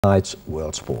Tonight's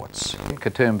World Sports.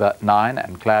 Katoomba 9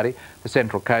 and cloudy, the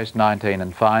Central Coast 19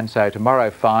 and fine, so tomorrow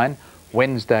fine,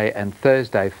 Wednesday and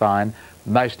Thursday fine,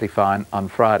 mostly fine on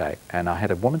Friday. And I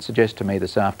had a woman suggest to me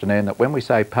this afternoon that when we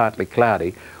say partly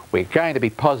cloudy, we're going to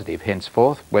be positive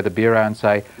henceforth, Weather Bureau, and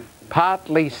say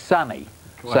partly sunny.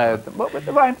 So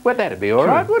that'd be all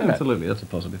right, wouldn't it? Absolutely, that's a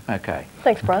positive. Okay.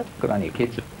 Thanks, Brian. Good on you,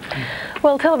 kids.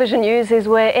 Well, television news is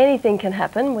where anything can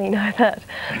happen, we know that.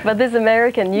 But this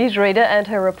American newsreader and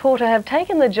her reporter have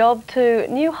taken the job to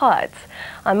new heights.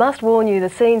 I must warn you, the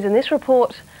scenes in this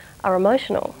report are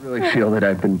emotional. I really feel that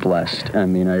I've been blessed. I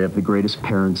mean, I have the greatest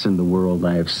parents in the world.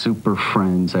 I have super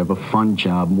friends. I have a fun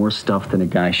job, more stuff than a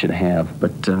guy should have.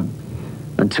 But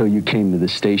until you came to the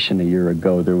station a year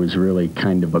ago, there was really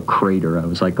kind of a crater. I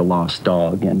was like a lost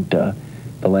dog, and the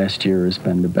last year has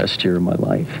been the best year of my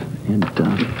life.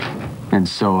 And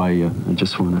so I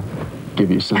just want to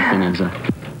give you something as a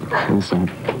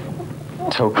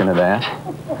token of that.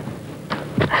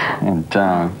 And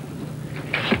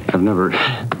I've never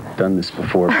done this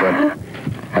before, but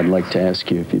I'd like to ask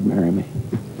you if you'd marry me.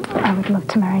 I would love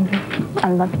to marry you.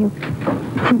 I love you.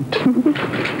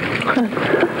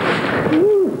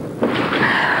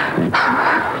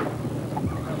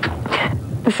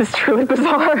 This is truly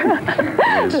bizarre.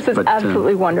 This is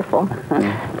absolutely wonderful.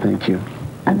 Thank you.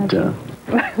 I love you.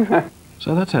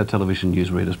 So that's how television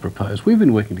newsreaders propose. We've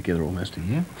been working together almost a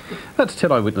year. That's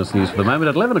 10 Eyewitness News for the moment.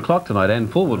 At 11 o'clock tonight, Anne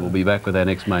Forward will be back with our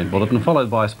next main bulletin, followed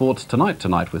by Sports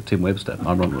Tonight with Tim Webster.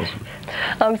 I'm Ron Wilson.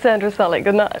 I'm Sandra Sully.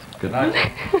 Good night. Good night.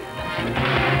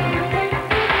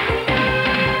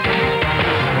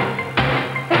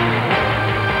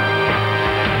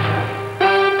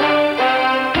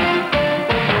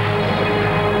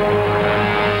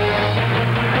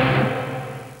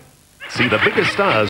 See the biggest stars